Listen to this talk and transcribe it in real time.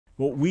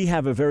Well, we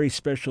have a very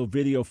special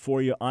video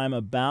for you. I'm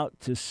about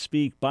to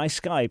speak by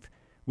Skype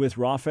with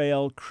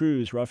Rafael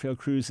Cruz. Rafael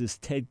Cruz is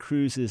Ted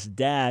Cruz's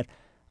dad.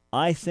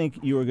 I think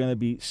you are going to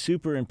be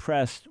super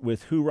impressed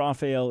with who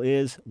Rafael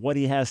is, what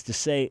he has to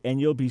say,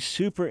 and you'll be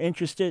super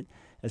interested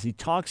as he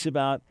talks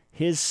about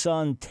his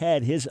son,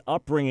 Ted, his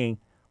upbringing,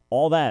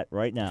 all that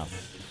right now.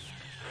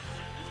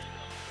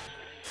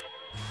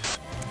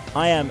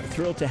 I am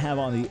thrilled to have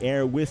on the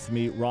air with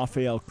me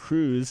Rafael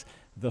Cruz,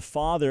 the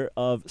father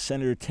of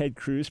Senator Ted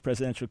Cruz,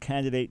 presidential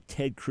candidate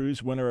Ted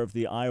Cruz, winner of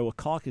the Iowa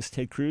caucus,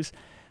 Ted Cruz.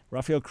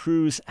 Rafael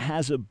Cruz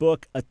has a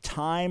book, A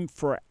Time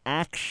for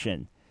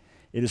Action.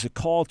 It is a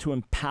call to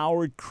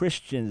empowered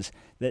Christians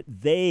that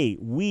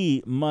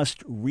we must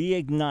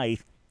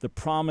reignite the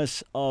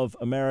promise of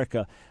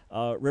America.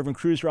 Reverend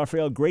Cruz,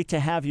 Rafael, great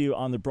to have you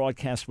on the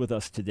broadcast with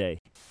us today.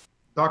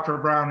 Dr.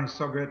 Brown, it's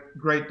so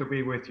great to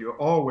be with you.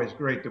 Always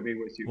great to be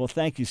with you. Well,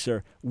 thank you,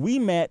 sir. We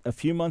met a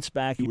few months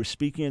back. You were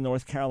speaking in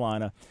North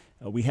Carolina.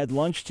 We had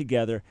lunch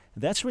together.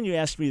 That's when you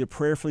asked me to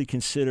prayerfully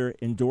consider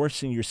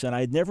endorsing your son. I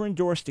had never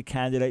endorsed a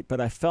candidate,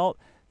 but I felt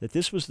that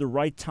this was the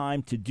right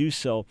time to do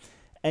so.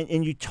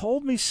 And you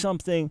told me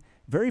something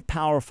very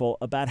powerful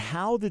about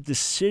how the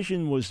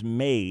decision was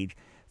made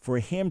for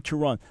him to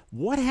run.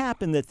 What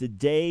happened that the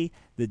day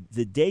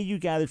you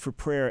gathered for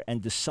prayer and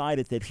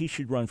decided that he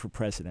should run for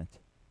president?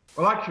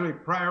 Well, actually,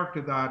 prior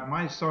to that,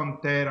 my son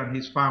Ted and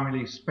his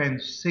family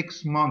spent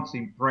 6 months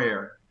in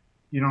prayer,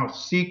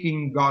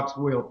 seeking God's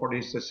will for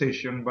this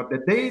decision. But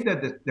the day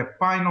that the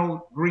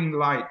final green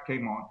light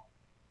came on,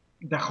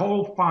 the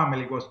whole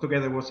family was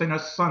together. It was in a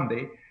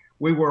Sunday.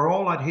 We were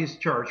all at his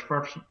church,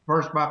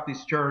 First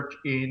Baptist Church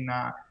in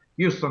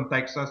Houston,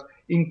 Texas,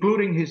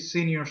 including his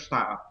senior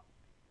staff.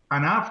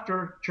 And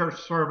after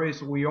church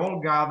service, we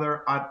all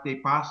gathered at the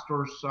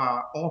pastor's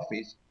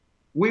office.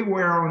 We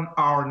were on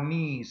our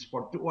knees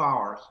for 2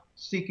 hours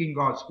seeking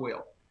God's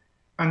will.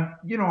 And,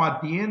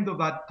 at the end of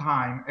that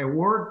time, a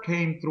word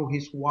came through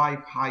his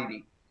wife,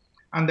 Heidi.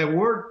 And the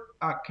word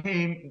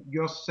came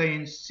just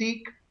saying,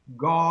 seek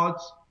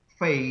God's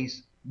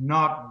face,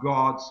 not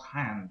God's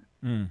hand.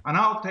 And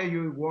I'll tell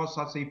you, it was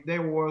as if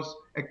there was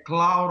a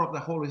cloud of the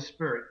Holy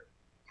Spirit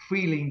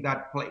filling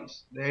that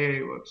place.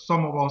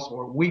 Some of us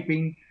were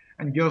weeping,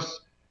 and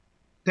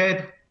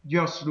Ted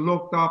just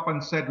looked up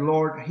and said,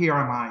 Lord, here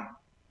am I.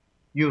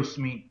 Use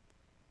me.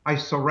 I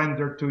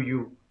surrender to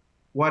you,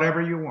 whatever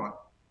you want.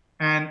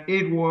 And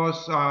it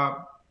was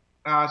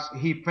as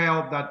he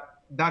felt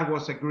that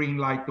was a green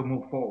light to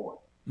move forward.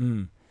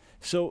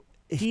 So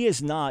he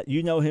is not,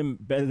 you know him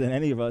better than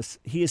any of us,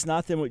 he is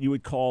not then what you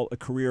would call a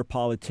career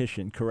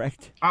politician,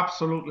 correct?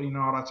 Absolutely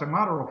not. As a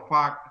matter of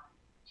fact,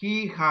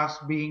 he has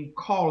been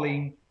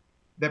calling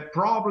the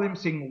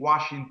problems in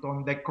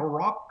Washington, the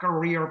corrupt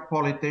career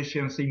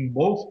politicians in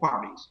both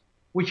parties,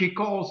 which he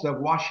calls the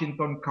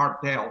Washington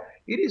cartel.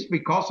 It is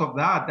because of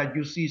that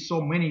you see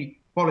so many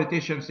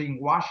politicians in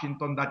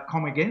Washington that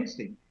come against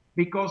him,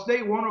 because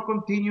they want to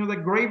continue the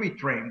gravy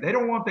train. They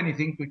don't want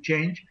anything to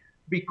change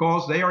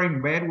because they are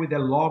in bed with the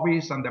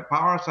lobbies and the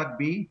powers that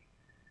be.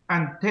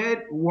 And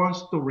Ted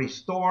wants to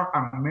restore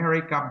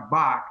America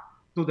back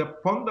to the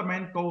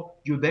fundamental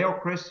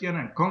Judeo-Christian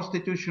and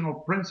constitutional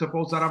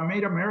principles that have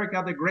made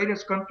America the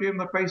greatest country on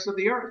the face of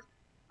the earth.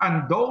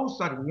 And those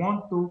that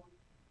want to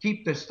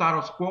keep the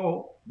status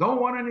quo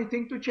don't want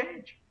anything to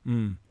change.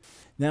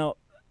 Now,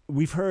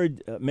 we've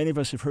heard, many of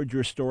us have heard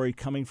your story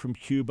coming from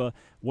Cuba,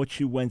 what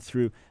you went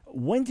through.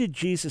 When did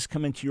Jesus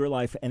come into your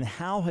life, and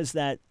how has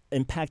that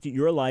impacted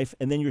your life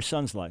and then your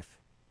son's life?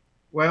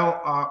 Well,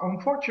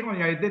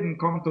 unfortunately, I didn't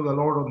come to the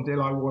Lord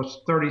until I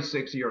was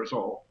 36 years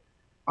old.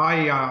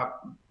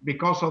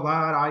 Because of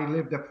that, I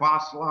lived a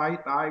fast life.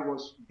 I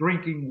was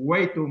drinking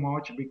way too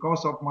much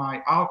because of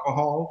my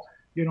alcohol.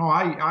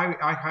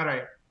 I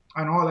had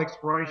an oil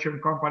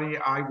exploration company.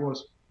 I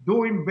was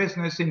doing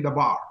business in the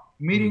bar,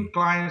 meeting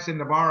clients in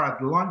the bar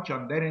at lunch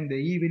and then in the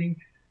evening.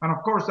 And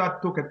of course,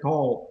 that took a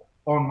toll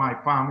on my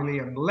family.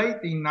 And late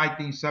in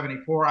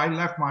 1974, I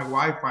left my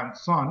wife and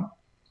son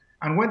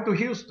and went to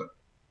Houston.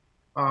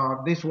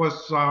 This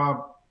was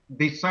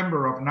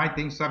December of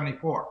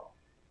 1974.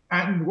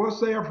 And was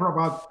there for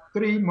about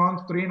 3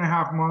 months,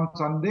 3.5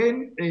 months. And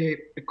then a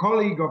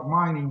colleague of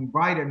mine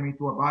invited me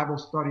to a Bible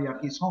study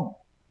at his home.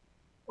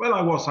 Well,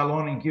 I was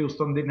alone in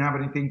Houston, didn't have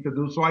anything to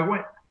do, so I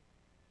went.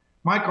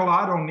 Michael,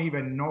 I don't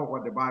even know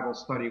what the Bible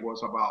study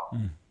was about.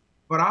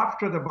 But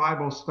after the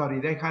Bible study,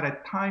 they had a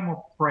time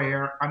of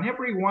prayer, and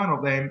every one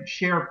of them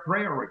shared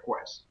prayer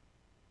requests.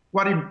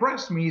 What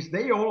impressed me is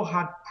they all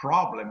had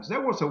problems. There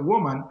was a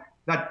woman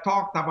that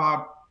talked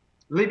about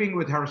living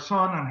with her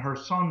son and her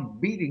son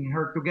beating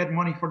her to get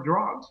money for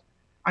drugs.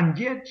 And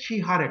yet she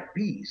had a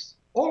peace.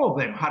 All of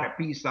them had a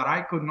peace that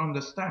I couldn't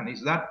understand.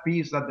 Is that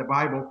peace that the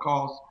Bible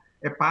calls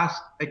a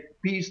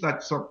peace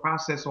that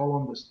surpasses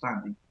all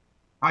understanding?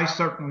 I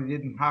certainly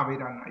didn't have it,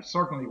 and I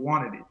certainly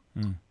wanted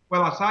it.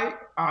 Well, as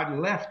I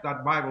left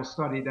that Bible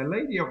study, the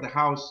lady of the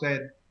house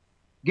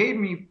gave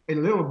me a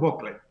little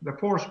booklet, The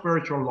 4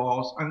 Spiritual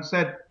Laws, and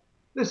said,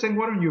 listen,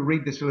 why don't you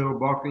read this little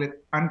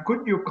booklet, and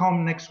could you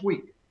come next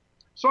week?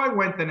 So I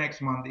went the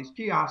next Monday.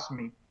 She asked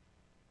me,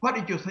 what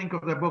did you think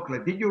of the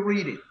booklet? Did you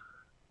read it?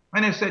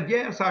 And I said,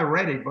 yes, I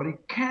read it, but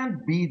it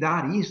can't be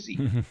that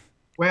easy.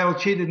 Well,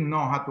 she didn't know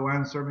how to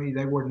answer me.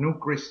 They were new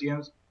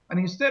Christians. And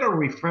instead of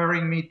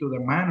referring me to the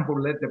man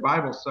who led the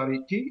Bible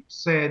study, she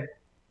said,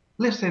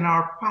 listen,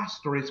 our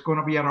pastor is going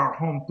to be at our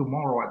home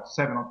tomorrow at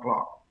 7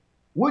 o'clock.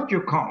 Would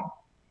you come?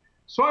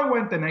 So I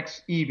went the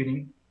next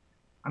evening,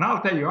 and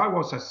I'll tell you, I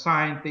was a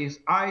scientist.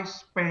 I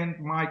spent,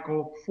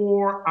 Michael,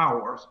 4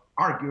 hours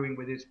arguing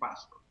with this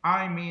pastor.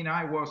 I mean,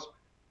 I was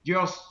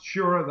just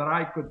sure that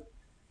I could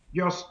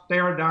just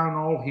tear down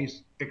all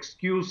his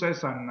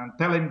excuses and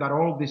tell him that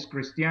all this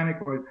Christianity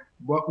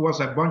was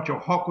a bunch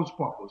of hocus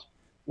pocus.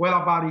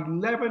 Well, about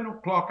 11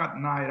 o'clock at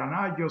night, and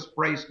I just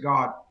praised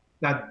God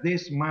that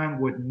this man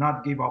would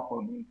not give up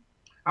on me.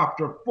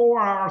 After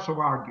 4 hours of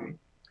arguing,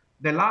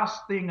 the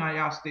last thing I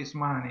asked this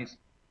man is,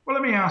 well,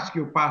 let me ask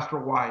you, Pastor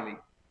Wiley,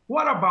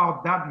 what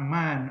about that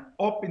man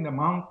up in the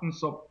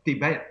mountains of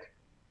Tibet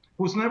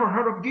who's never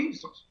heard of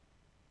Jesus?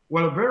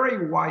 Well,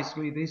 very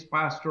wisely, this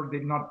pastor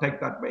did not take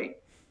that bait.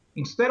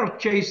 Instead of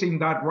chasing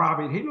that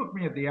rabbit, he looked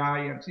me in the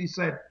eye and he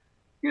said,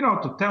 you know,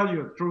 to tell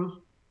you the truth,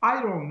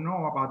 I don't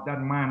know about that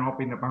man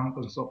up in the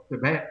mountains of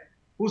Tibet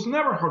who's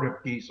never heard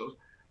of Jesus,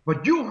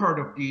 but you heard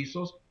of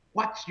Jesus.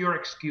 What's your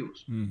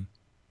excuse?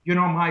 You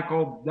know,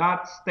 Michael,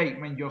 that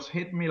statement just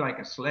hit me like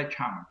a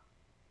sledgehammer.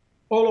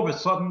 All of a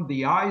sudden,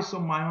 the eyes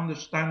of my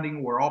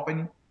understanding were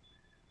opening,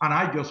 and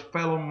I just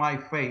fell on my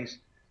face,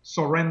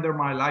 surrendered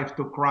my life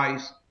to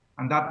Christ,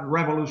 and that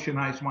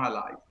revolutionized my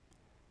life.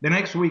 The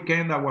next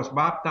weekend, I was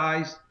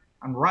baptized,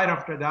 and right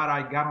after that,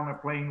 I got on a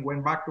plane,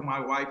 went back to my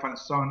wife and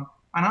son,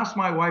 and asked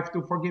my wife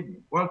to forgive me.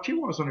 Well, she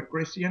wasn't a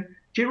Christian.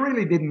 She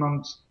really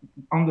didn't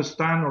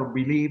understand or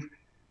believe,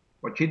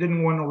 but she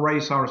didn't want to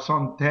raise our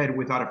son Ted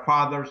without a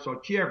father, so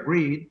she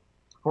agreed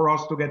for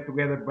us to get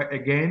together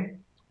again.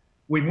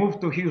 We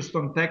moved to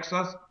Houston,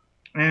 Texas,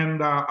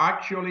 and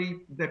actually,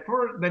 the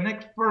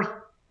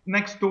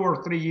next 2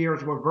 or 3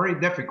 years were very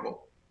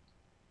difficult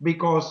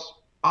because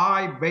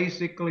I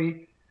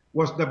basically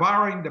was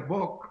devouring the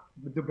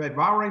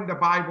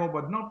Bible,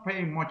 but not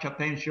paying much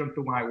attention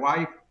to my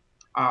wife.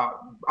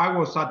 I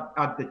was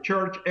at the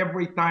church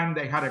every time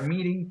they had a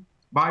meeting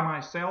by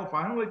myself.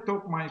 I only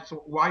took my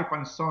wife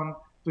and son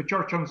to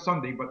church on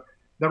Sunday, but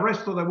the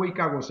rest of the week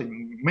I was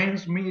in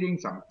men's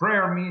meetings and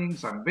prayer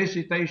meetings and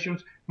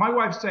visitations. My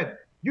wife said,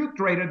 you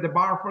traded the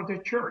bar for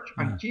the church,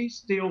 and she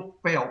still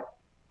felt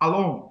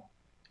alone.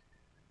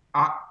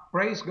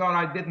 Praise God,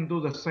 I didn't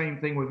do the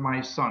same thing with my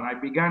son. I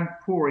began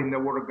pouring the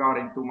Word of God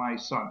into my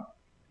son.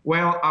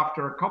 Well,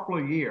 after a couple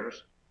of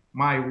years,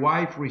 my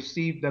wife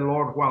received the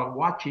Lord while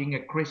watching a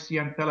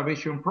Christian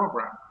television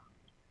program.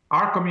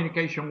 Our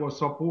communication was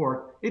so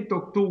poor, it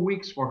took 2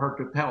 weeks for her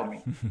to tell me.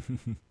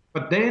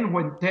 But then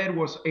when Ted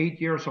was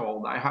 8 years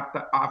old,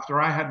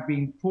 after I had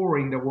been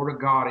pouring the Word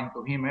of God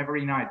into him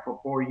every night for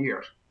 4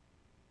 years,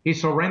 he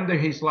surrendered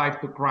his life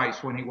to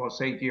Christ when he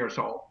was 8 years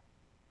old.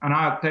 And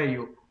I'll tell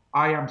you,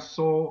 I am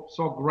so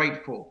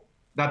grateful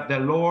that the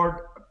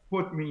Lord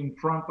put me in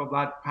front of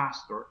that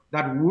pastor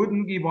that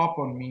wouldn't give up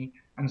on me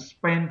and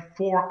spend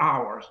 4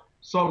 hours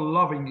so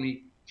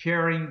lovingly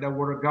sharing the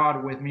Word of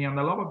God with me and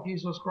the love of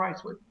Jesus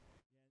Christ with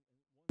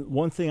me.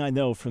 One thing I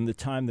know from the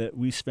time that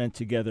we spent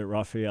together,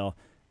 Rafael,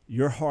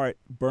 your heart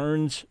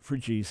burns for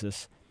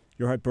Jesus,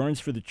 your heart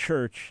burns for the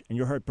church, and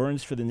your heart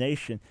burns for the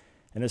nation.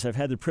 And as I've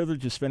had the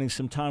privilege of spending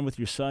some time with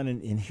your son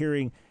and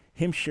hearing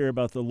him share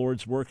about the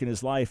Lord's work in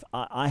his life,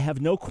 I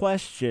have no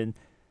question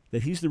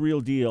that he's the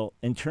real deal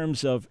in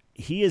terms of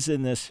he is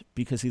in this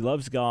because he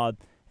loves God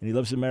and he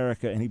loves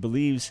America and he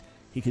believes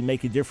he can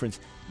make a difference.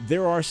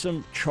 There are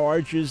some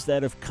charges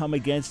that have come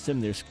against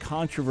him. There's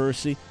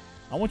controversy.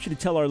 I want you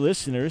to tell our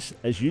listeners,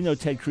 as you know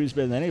Ted Cruz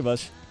better than any of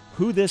us,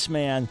 who this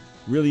man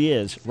really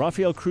is.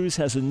 Rafael Cruz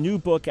has a new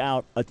book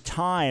out, A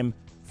Time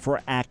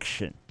for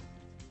Action.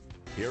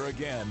 Here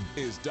again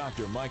is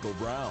Dr. Michael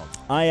Brown.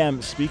 I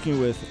am speaking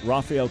with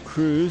Rafael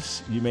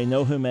Cruz. You may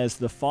know him as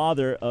the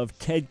father of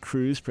Ted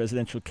Cruz,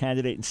 presidential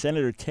candidate and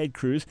Senator Ted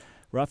Cruz.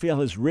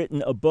 Rafael has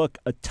written a book,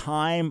 A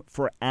Time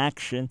for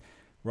Action.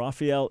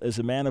 Rafael is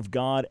a man of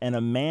God and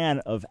a man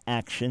of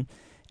action.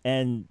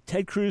 And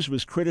Ted Cruz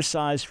was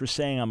criticized for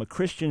saying, I'm a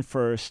Christian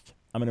first,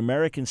 I'm an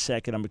American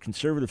second, I'm a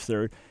conservative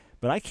third.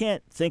 But I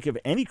can't think of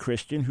any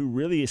Christian who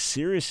really is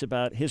serious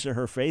about his or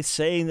her faith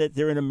saying that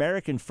they're an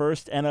American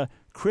first and a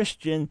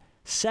Christian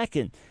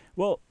second.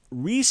 Well,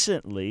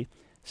 recently,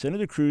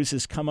 Senator Cruz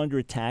has come under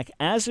attack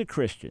as a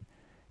Christian.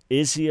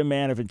 Is he a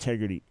man of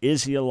integrity?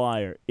 Is he a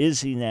liar?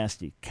 Is he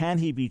nasty? Can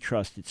he be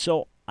trusted?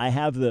 So I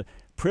have the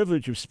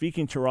privilege of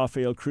speaking to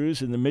Rafael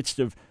Cruz in the midst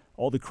of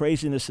all the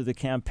craziness of the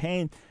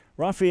campaign.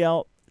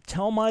 Rafael,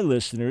 tell my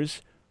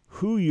listeners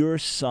who your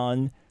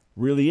son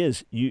really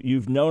is.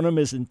 You've known him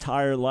his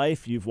entire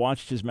life. You've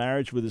watched his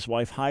marriage with his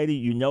wife, Heidi.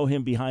 You know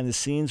him behind the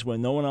scenes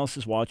when no one else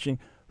is watching.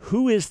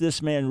 Who is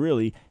this man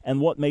really,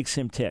 and what makes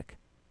him tick?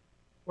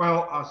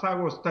 Well, as I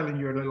was telling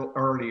you a little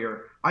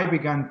earlier, I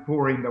began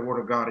pouring the Word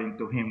of God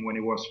into him when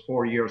he was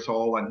 4 years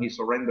old, and he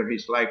surrendered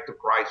his life to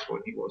Christ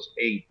when he was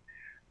 8.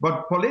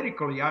 But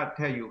politically, I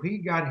tell you, he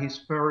got his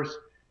first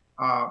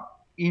uh,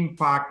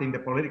 impact in the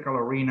political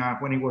arena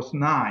when he was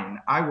 9.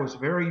 I was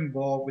very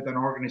involved with an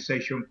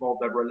organization called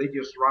the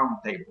Religious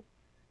Roundtable.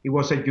 It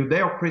was a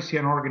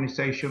Judeo-Christian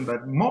organization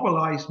that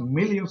mobilized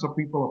millions of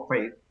people of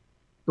faith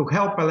to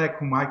help elect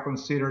whom I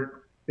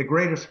considered the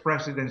greatest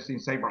president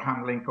since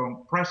Abraham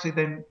Lincoln,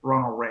 President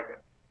Ronald Reagan.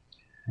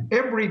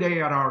 Every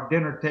day at our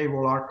dinner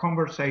table, our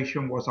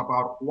conversation was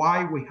about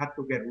why we had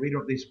to get rid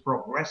of this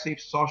progressive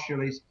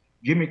socialist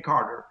Jimmy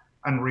Carter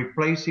and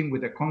replace him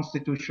with a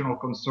constitutional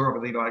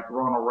conservative like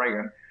Ronald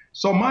Reagan.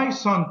 So my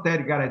son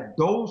Ted got a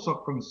dose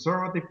of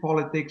conservative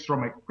politics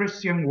from a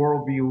Christian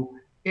worldview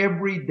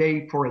every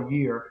day for a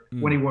year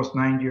when he was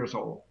 9 years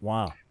old.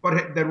 Wow.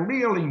 But the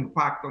real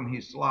impact on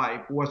his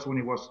life was when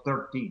he was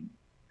 13.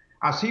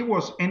 As he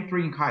was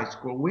entering high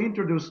school, we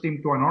introduced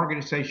him to an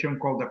organization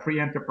called the Free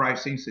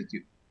Enterprise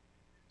Institute.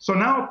 So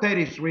now Ted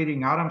is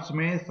reading Adam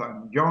Smith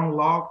and John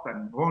Locke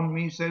and von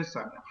Mises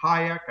and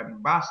Hayek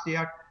and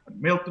Bastiat and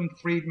Milton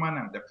Friedman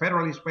and the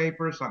Federalist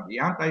Papers and the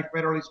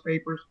Anti-Federalist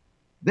Papers.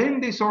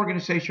 Then this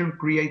organization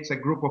creates a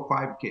group of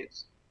 5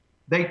 kids.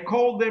 They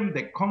call them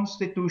the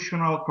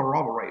constitutional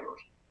corroborators.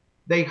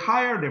 They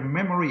hired a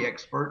memory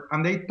expert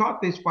and they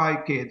taught these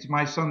 5 kids,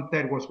 my son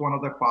Ted was one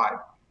of the 5,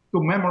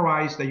 to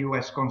memorize the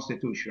US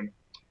Constitution.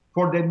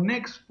 For the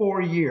next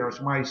 4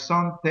 years, my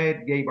son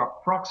Ted gave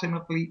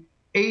approximately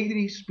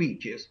 80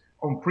 speeches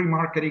on free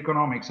market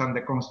economics and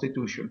the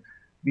Constitution.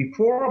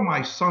 Before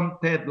my son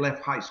Ted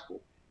left high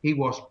school, he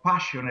was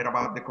passionate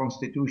about the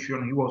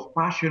Constitution. He was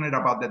passionate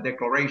about the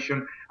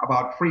Declaration,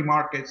 about free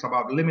markets,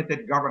 about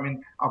limited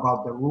government,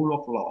 about the rule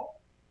of law.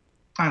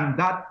 And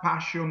that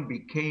passion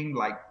became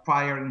like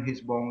fire in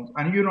his bones.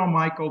 And you know,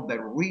 Michael,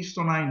 the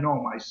reason I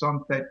know my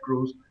son Ted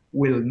Cruz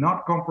will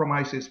not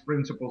compromise his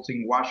principles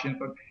in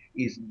Washington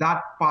is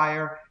that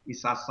fire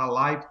is as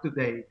alive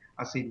today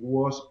as it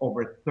was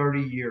over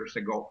 30 years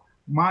ago.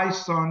 My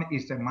son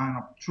is a man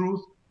of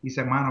truth. He's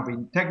a man of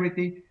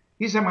integrity.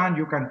 He's a man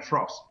you can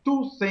trust.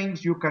 2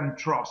 things you can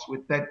trust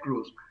with Ted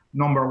Cruz.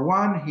 Number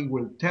 1, he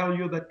will tell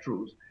you the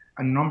truth.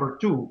 And number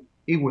 2,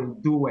 he will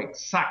do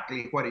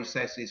exactly what he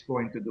says he's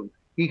going to do.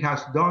 He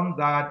has done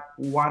that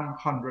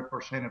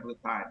 100% of the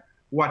time.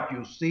 What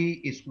you see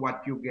is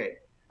what you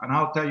get. And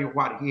I'll tell you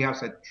what, he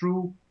has a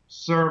true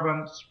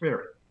servant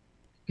spirit.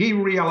 He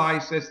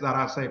realizes that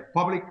as a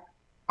public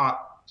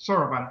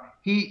servant,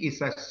 he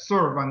is a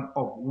servant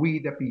of we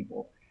the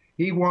people.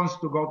 He wants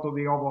to go to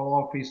the Oval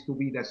Office to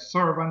be the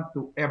servant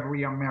to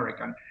every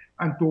American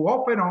and to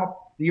open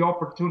up the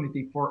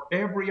opportunity for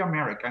every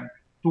American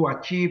to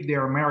achieve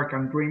their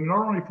American dream,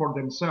 not only for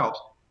themselves,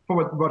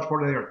 but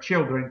for their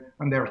children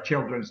and their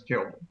children's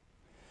children.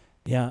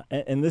 Yeah,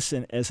 and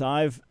listen, as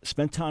I've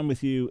spent time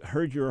with you,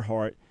 heard your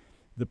heart,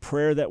 the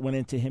prayer that went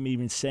into him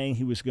even saying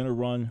he was going to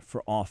run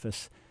for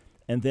office,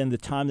 and then the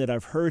time that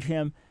I've heard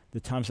him, the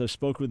times I've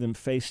spoken with him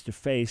face to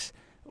face,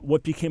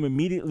 what became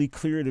immediately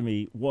clear to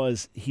me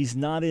was he's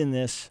not in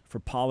this for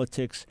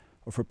politics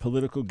or for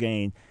political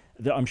gain.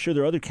 I'm sure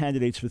there are other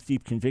candidates with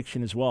deep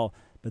conviction as well,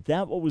 but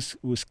that was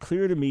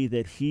clear to me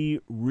that he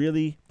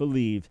really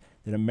believed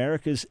that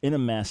America's in a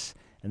mess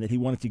and that he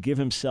wanted to give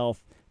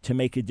himself to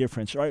make a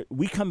difference. All right,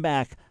 we come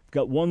back. I've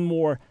got one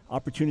more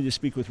opportunity to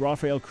speak with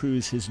Rafael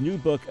Cruz, his new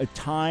book, A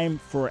Time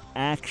for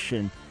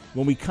Action.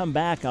 When we come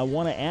back, I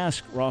want to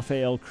ask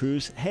Rafael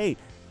Cruz, hey,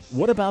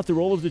 what about the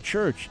role of the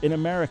church in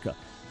America?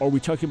 Are we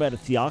talking about a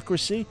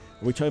theocracy?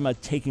 Are we talking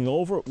about taking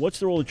over? What's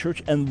the role of the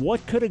church? And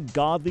what could a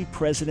godly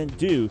president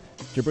do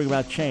to bring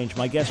about change?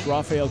 My guest,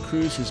 Rafael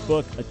Cruz, his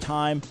book, A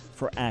Time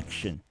for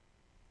Action.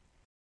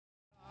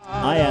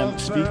 I am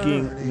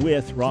speaking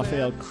with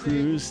Rafael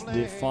Cruz,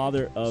 the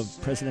father of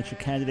presidential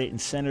candidate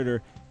and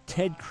Senator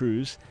Ted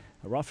Cruz.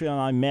 Rafael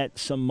and I met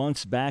some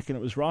months back, and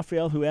it was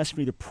Rafael who asked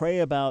me to pray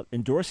about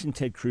endorsing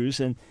Ted Cruz.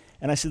 And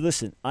I said,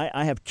 listen,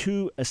 I have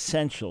 2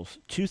 essentials,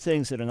 2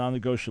 things that are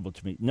non-negotiable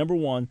to me. Number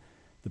 1,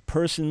 the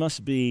person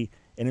must be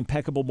an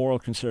impeccable moral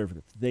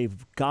conservative.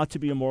 They've got to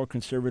be a moral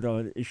conservative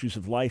on issues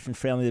of life and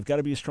family. They've got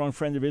to be a strong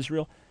friend of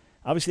Israel.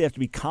 Obviously, they have to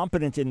be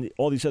competent in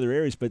all these other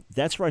areas, but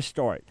that's where I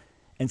start.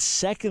 And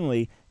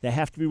secondly, they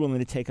have to be willing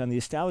to take on the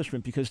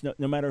establishment, because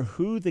no matter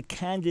who the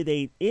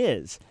candidate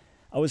is,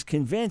 I was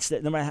convinced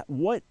that no matter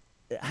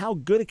how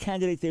good a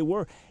candidate they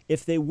were,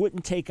 if they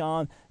wouldn't take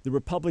on the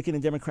Republican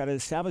and Democratic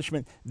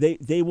establishment,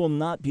 they will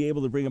not be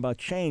able to bring about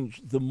change.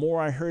 The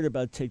more I heard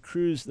about Ted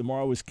Cruz, the more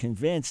I was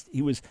convinced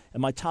he was in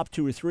my top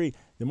 2 or 3,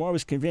 the more I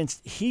was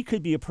convinced he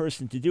could be a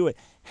person to do it,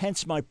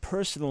 hence my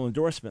personal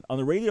endorsement. On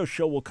the radio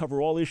show, we'll cover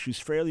all issues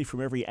fairly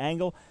from every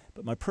angle,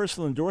 but my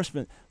personal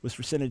endorsement was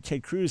for Senator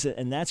Ted Cruz,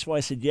 and that's why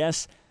I said,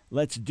 yes,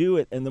 let's do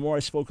it. And the more I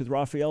spoke with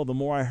Rafael, the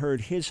more I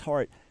heard his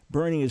heart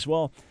burning as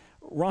well.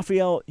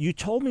 Rafael, you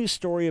told me a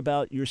story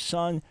about your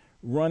son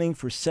running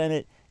for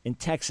Senate in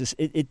Texas.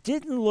 It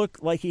didn't look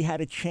like he had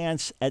a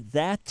chance at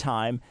that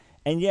time,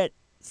 and yet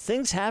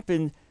things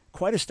happened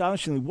quite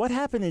astonishingly. What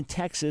happened in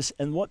Texas,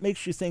 and what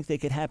makes you think they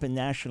could happen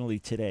nationally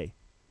today?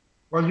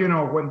 Well, you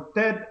know, when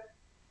Ted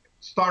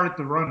started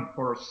to run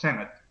for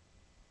Senate,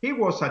 He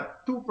was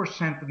at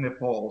 2% in the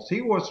polls.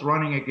 He was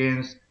running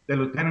against the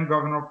lieutenant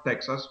governor of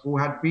Texas, who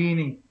had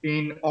been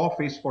in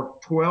office for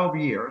 12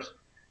 years.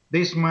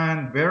 This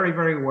man, very,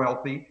 very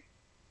wealthy.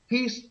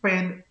 He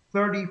spent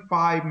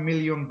 $35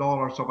 million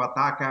of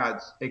attack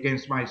ads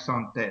against my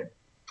son Ted.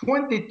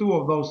 22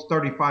 of those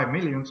 35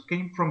 millions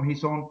came from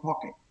his own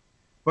pocket.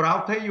 But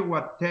I'll tell you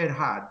what Ted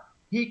had.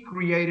 He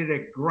created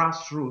a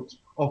grassroots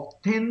of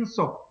tens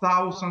of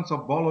thousands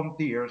of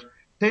volunteers,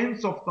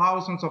 tens of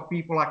thousands of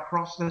people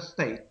across the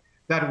state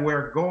that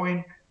were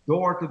going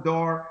door to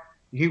door.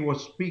 He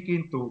was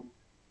speaking to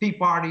tea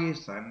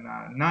parties and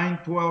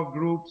 9/12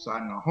 groups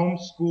and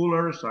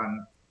homeschoolers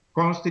and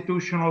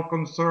constitutional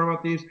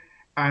conservatives,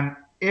 and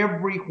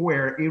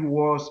everywhere it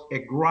was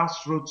a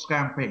grassroots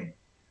campaign.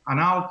 And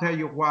I'll tell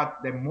you what,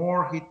 the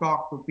more he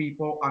talked to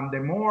people and the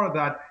more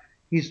that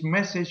his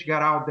message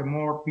got out, the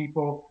more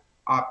people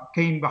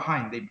came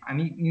behind him. And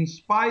in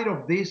spite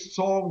of this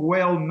so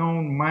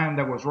well-known man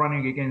that was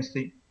running against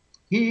him,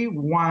 he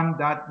won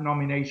that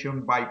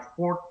nomination by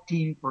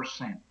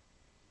 14%.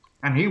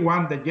 And he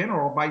won the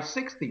general by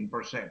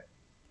 16%.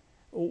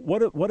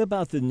 What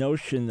about the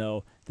notion,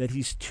 though, that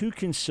he's too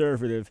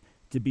conservative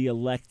to be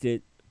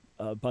elected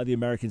by the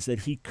Americans,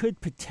 that he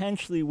could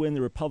potentially win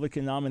the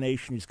Republican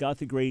nomination? He's got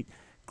the great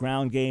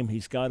ground game.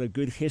 He's got a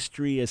good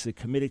history as a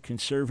committed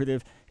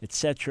conservative,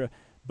 etc.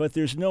 But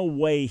there's no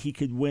way he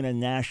could win a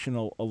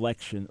national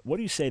election. What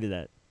do you say to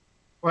that?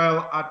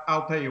 Well,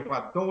 I'll tell you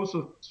what, those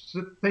who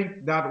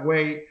think that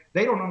way,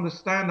 they don't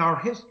understand our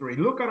history.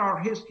 Look at our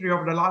history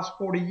over the last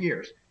 40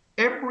 years.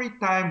 Every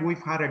time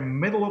we've had a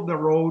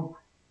middle-of-the-road,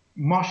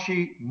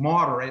 mushy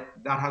moderate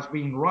that has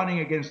been running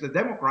against the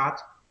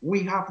Democrats,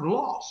 we have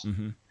lost.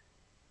 Mm-hmm.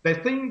 The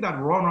thing that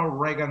Ronald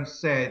Reagan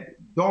said,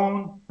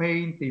 don't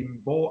paint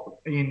in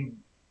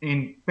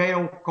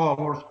pale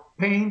colors,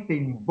 paint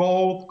in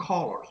bold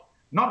colors,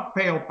 not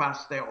pale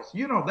pastels.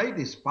 You know, they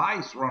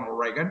despise Ronald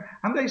Reagan,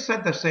 and they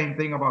said the same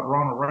thing about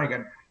Ronald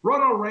Reagan.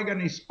 Ronald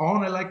Reagan is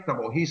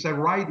unelectable. He's a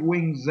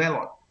right-wing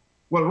zealot.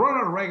 Well,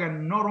 Ronald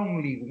Reagan not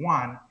only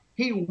won,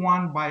 he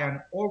won by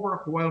an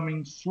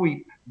overwhelming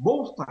sweep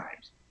both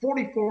times.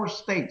 44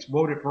 states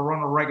voted for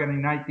Ronald Reagan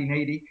in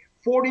 1980,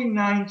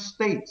 49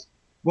 states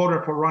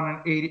voted for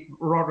Ronald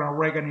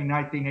Reagan in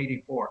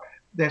 1984.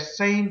 The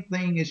same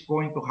thing is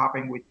going to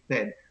happen with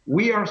Ted.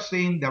 We are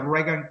seeing the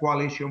Reagan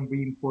coalition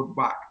being put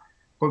back.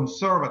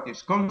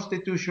 Conservatives,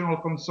 constitutional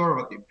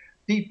conservatives,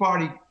 Tea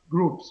Party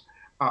groups,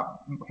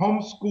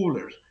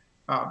 homeschoolers,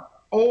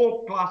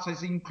 all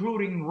classes,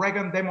 including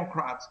Reagan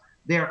Democrats,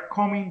 they are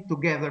coming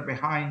together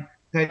behind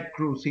Ted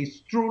Cruz.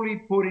 He's truly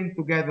putting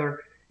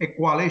together a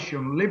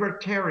coalition,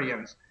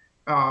 libertarians,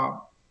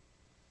 not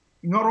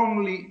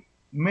only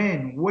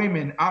men,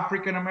 women,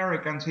 African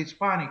Americans,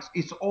 Hispanics.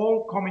 It's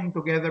all coming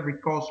together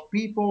because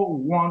people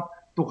want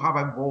to have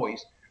a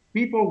voice.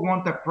 People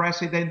want a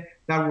president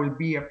that will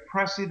be a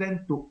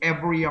president to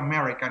every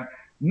American,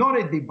 not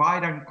a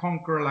divide and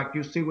conquer like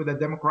you see with the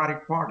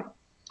Democratic Party.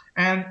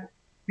 And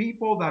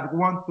people that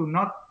want to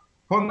not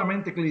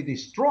fundamentally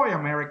destroy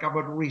America,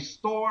 but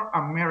restore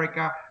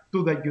America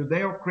to the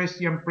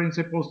Judeo-Christian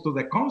principles, to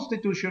the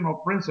constitutional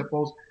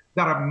principles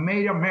that have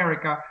made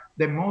America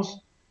the most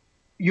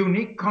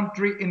unique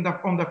country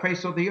on the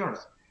face of the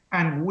earth.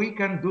 And we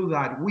can do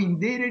that. We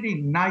did it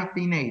in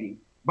 1980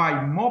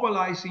 by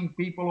mobilizing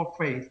people of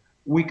faith.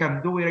 We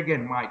can do it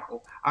again,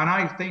 Michael. And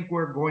I think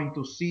we're going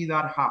to see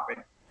that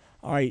happen.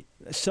 All right.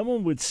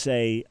 Someone would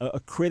say, a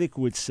critic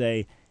would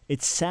say,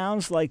 it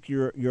sounds like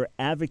you're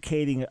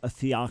advocating a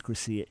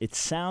theocracy. It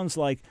sounds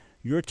like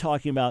you're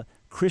talking about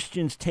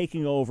Christians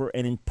taking over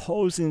and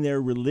imposing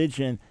their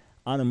religion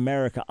on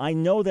America. I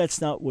know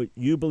that's not what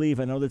you believe.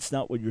 I know that's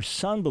not what your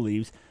son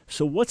believes.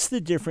 So what's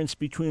the difference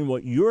between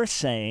what you're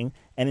saying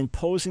and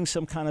imposing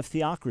some kind of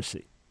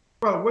theocracy?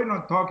 Well, we're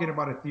not talking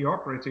about a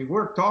theocracy.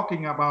 We're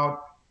talking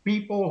about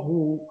people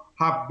who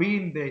have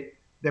been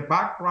the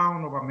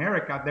background of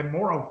America, the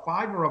moral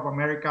fiber of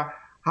America,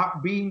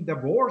 have been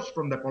divorced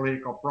from the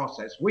political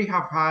process. We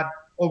have had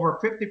over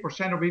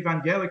 50% of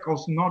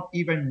evangelicals not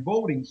even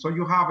voting. So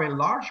you have a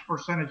large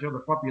percentage of the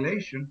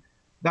population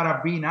that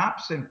have been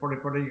absent for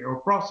the political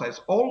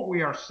process. All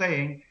we are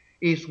saying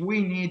is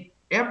we need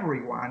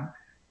everyone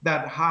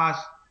that has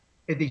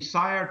a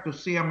desire to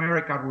see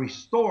America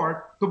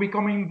restored to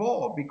become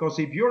involved. Because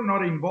if you're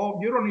not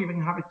involved, you don't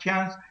even have a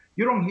chance.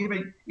 You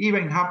don't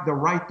even have the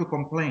right to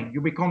complain.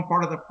 You become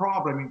part of the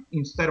problem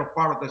instead of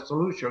part of the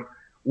solution.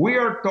 We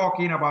are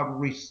talking about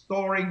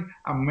restoring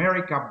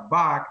America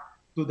back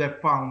to the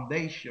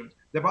foundations.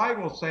 The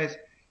Bible says,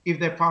 if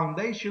the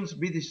foundations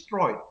be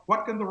destroyed,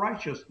 what can the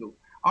righteous do?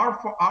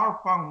 Our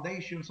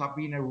foundations have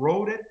been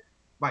eroded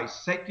by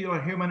secular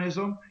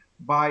humanism,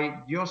 by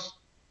just,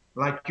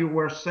 like you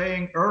were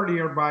saying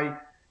earlier, by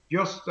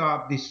just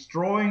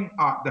destroying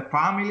the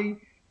family,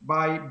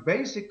 by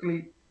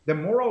basically the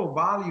moral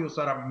values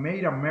that have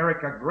made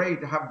America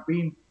great have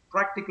been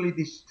practically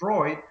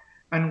destroyed.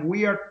 And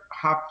we have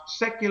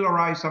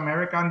secularized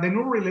America, and the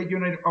new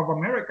religion of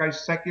America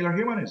is secular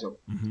humanism.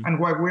 Mm-hmm.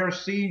 And what we're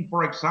seeing,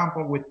 for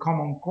example, with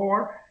Common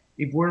Core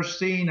if we're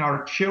seeing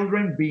our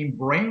children being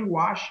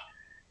brainwashed,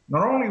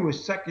 not only with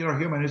secular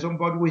humanism,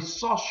 but with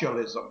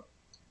socialism,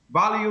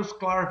 values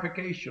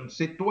clarification,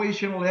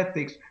 situational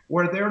ethics,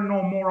 where there are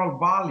no moral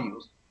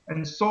values.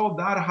 And so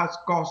that has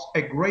caused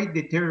a great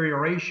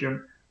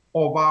deterioration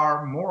of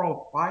our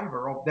moral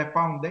fiber, of the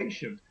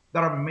foundations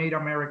that have made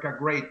America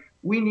great.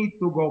 We need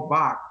to go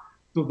back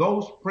to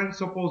those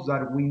principles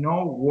that we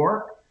know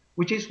work,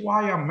 which is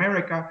why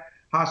America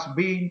has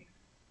been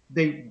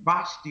the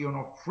bastion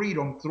of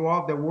freedom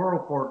throughout the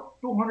world for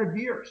 200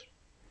 years.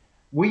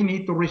 We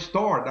need to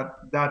restore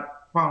that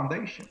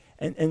foundation.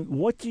 And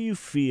what do you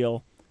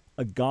feel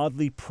a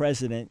godly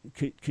president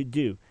could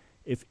do?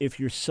 If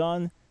your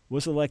son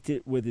was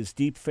elected with his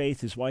deep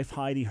faith, his wife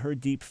Heidi, her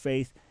deep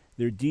faith,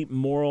 their deep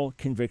moral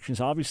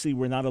convictions. Obviously,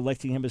 we're not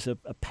electing him as a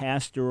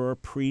pastor or a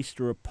priest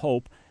or a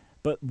pope,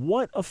 but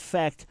what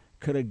effect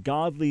could a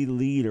godly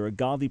leader, a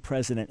godly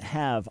president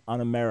have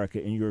on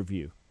America in your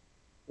view?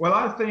 Well,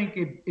 I think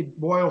it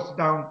boils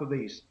down to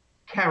this: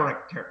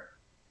 character,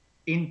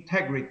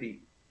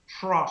 integrity,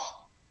 trust.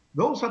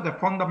 Those are the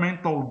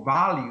fundamental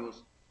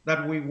values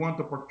that we want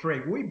to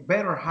portray. We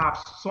better have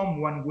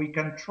someone we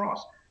can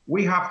trust.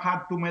 We have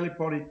had too many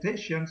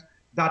politicians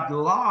that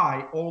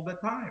lie all the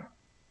time.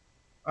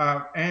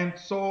 And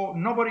so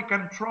nobody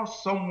can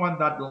trust someone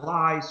that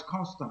lies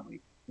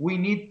constantly. We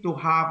need to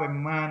have a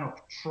man of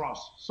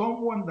trust,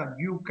 someone that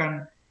you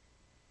can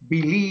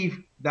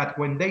believe that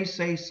when they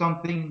say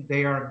something,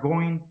 they are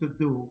going to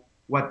do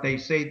what they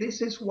say.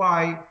 This is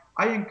why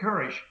I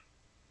encourage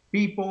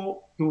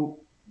people to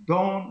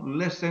don't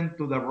listen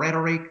to the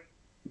rhetoric,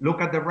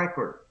 look at the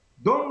record.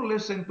 Don't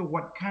listen to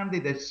what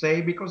candidates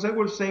say, because they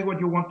will say what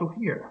you want to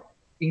hear.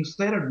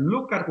 Instead,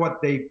 look at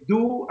what they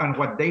do and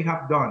what they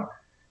have done.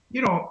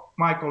 You know,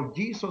 Michael,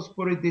 Jesus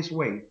put it this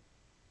way: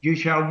 you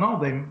shall know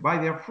them by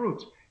their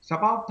fruits. It's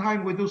about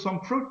time we do some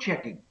fruit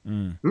checking.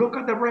 Look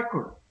at the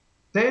record.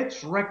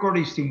 Ted's record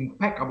is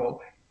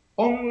impeccable.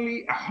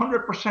 Only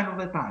 100% of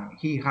the time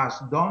he has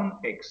done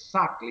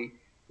exactly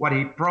what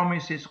he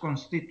promised his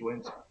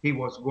constituents he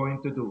was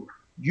going to do.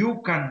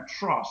 You can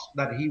trust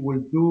that he will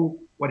do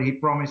what he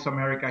promised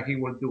America he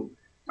will do.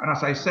 And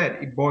as I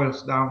said, it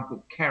boils down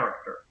to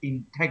character,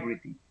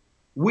 integrity.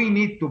 We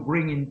need to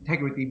bring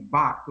integrity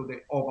back to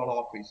the Oval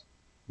Office,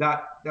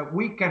 that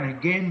we can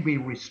again be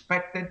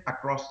respected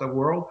across the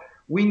world.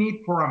 We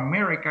need for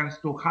Americans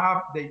to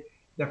have the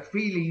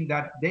feeling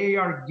that they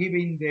are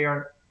giving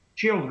their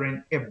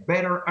children a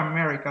better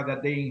America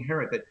that they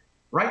inherited.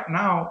 Right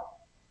now,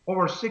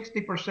 over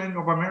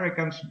 60% of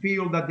Americans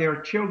feel that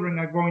their children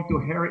are going to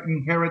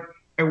inherit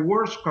a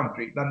worse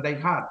country than they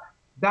had.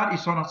 That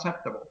is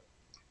unacceptable.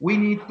 We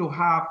need to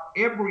have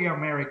every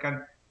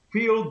American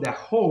feel the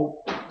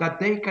hope that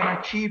they can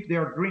achieve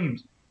their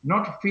dreams,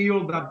 not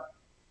feel that,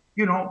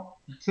 you know,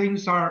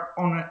 things are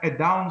on a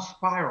down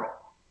spiral.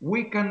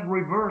 We can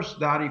reverse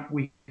that if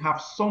we have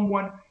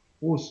someone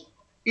whose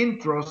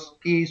interest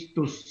is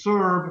to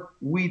serve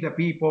we the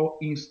people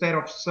instead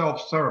of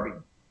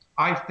self-serving.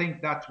 I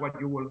think that's what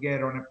you will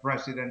get on a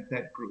President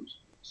Ted Cruz.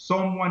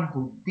 Someone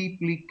who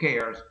deeply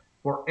cares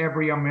for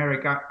every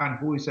American and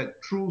who is a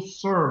true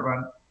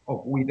servant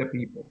of we the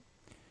people.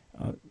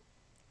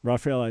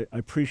 Rafael, I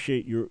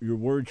appreciate your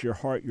words, your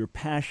heart, your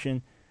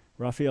passion.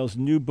 Rafael's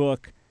new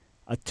book,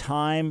 A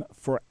Time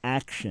for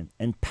Action.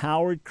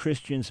 Empowered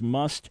Christians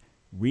Must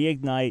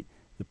Reignite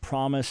the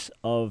Promise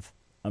of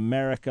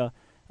America.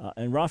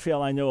 And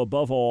Rafael, I know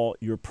above all,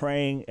 you're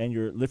praying and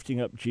you're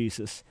lifting up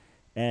Jesus.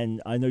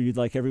 And I know you'd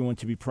like everyone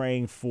to be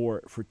praying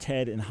for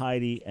Ted and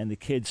Heidi and the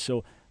kids.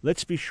 So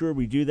let's be sure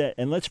we do that.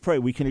 And let's pray.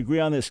 We can agree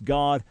on this.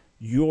 God,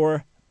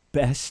 your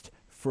best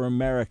for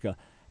America.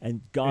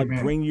 And God,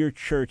 Amen. Bring your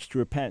church to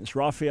repentance.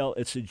 Rafael,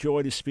 it's a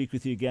joy to speak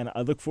with you again.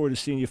 I look forward to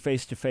seeing you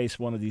face to face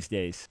one of these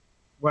days.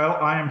 Well,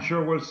 I am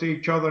sure we'll see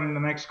each other in the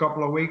next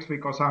couple of weeks,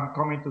 because I'm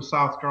coming to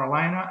South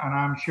Carolina, and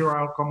I'm sure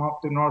I'll come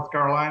up to North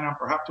Carolina.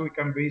 Perhaps we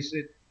can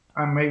visit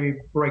and maybe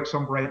break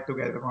some bread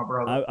together, my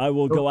brother. I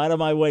will go out of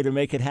my way to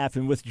make it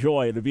happen with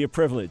joy. It'll be a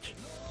privilege.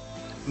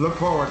 Look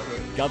forward to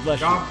it. God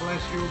bless you. God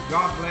bless you.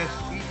 God bless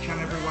each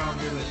and every one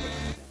of you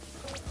listeners.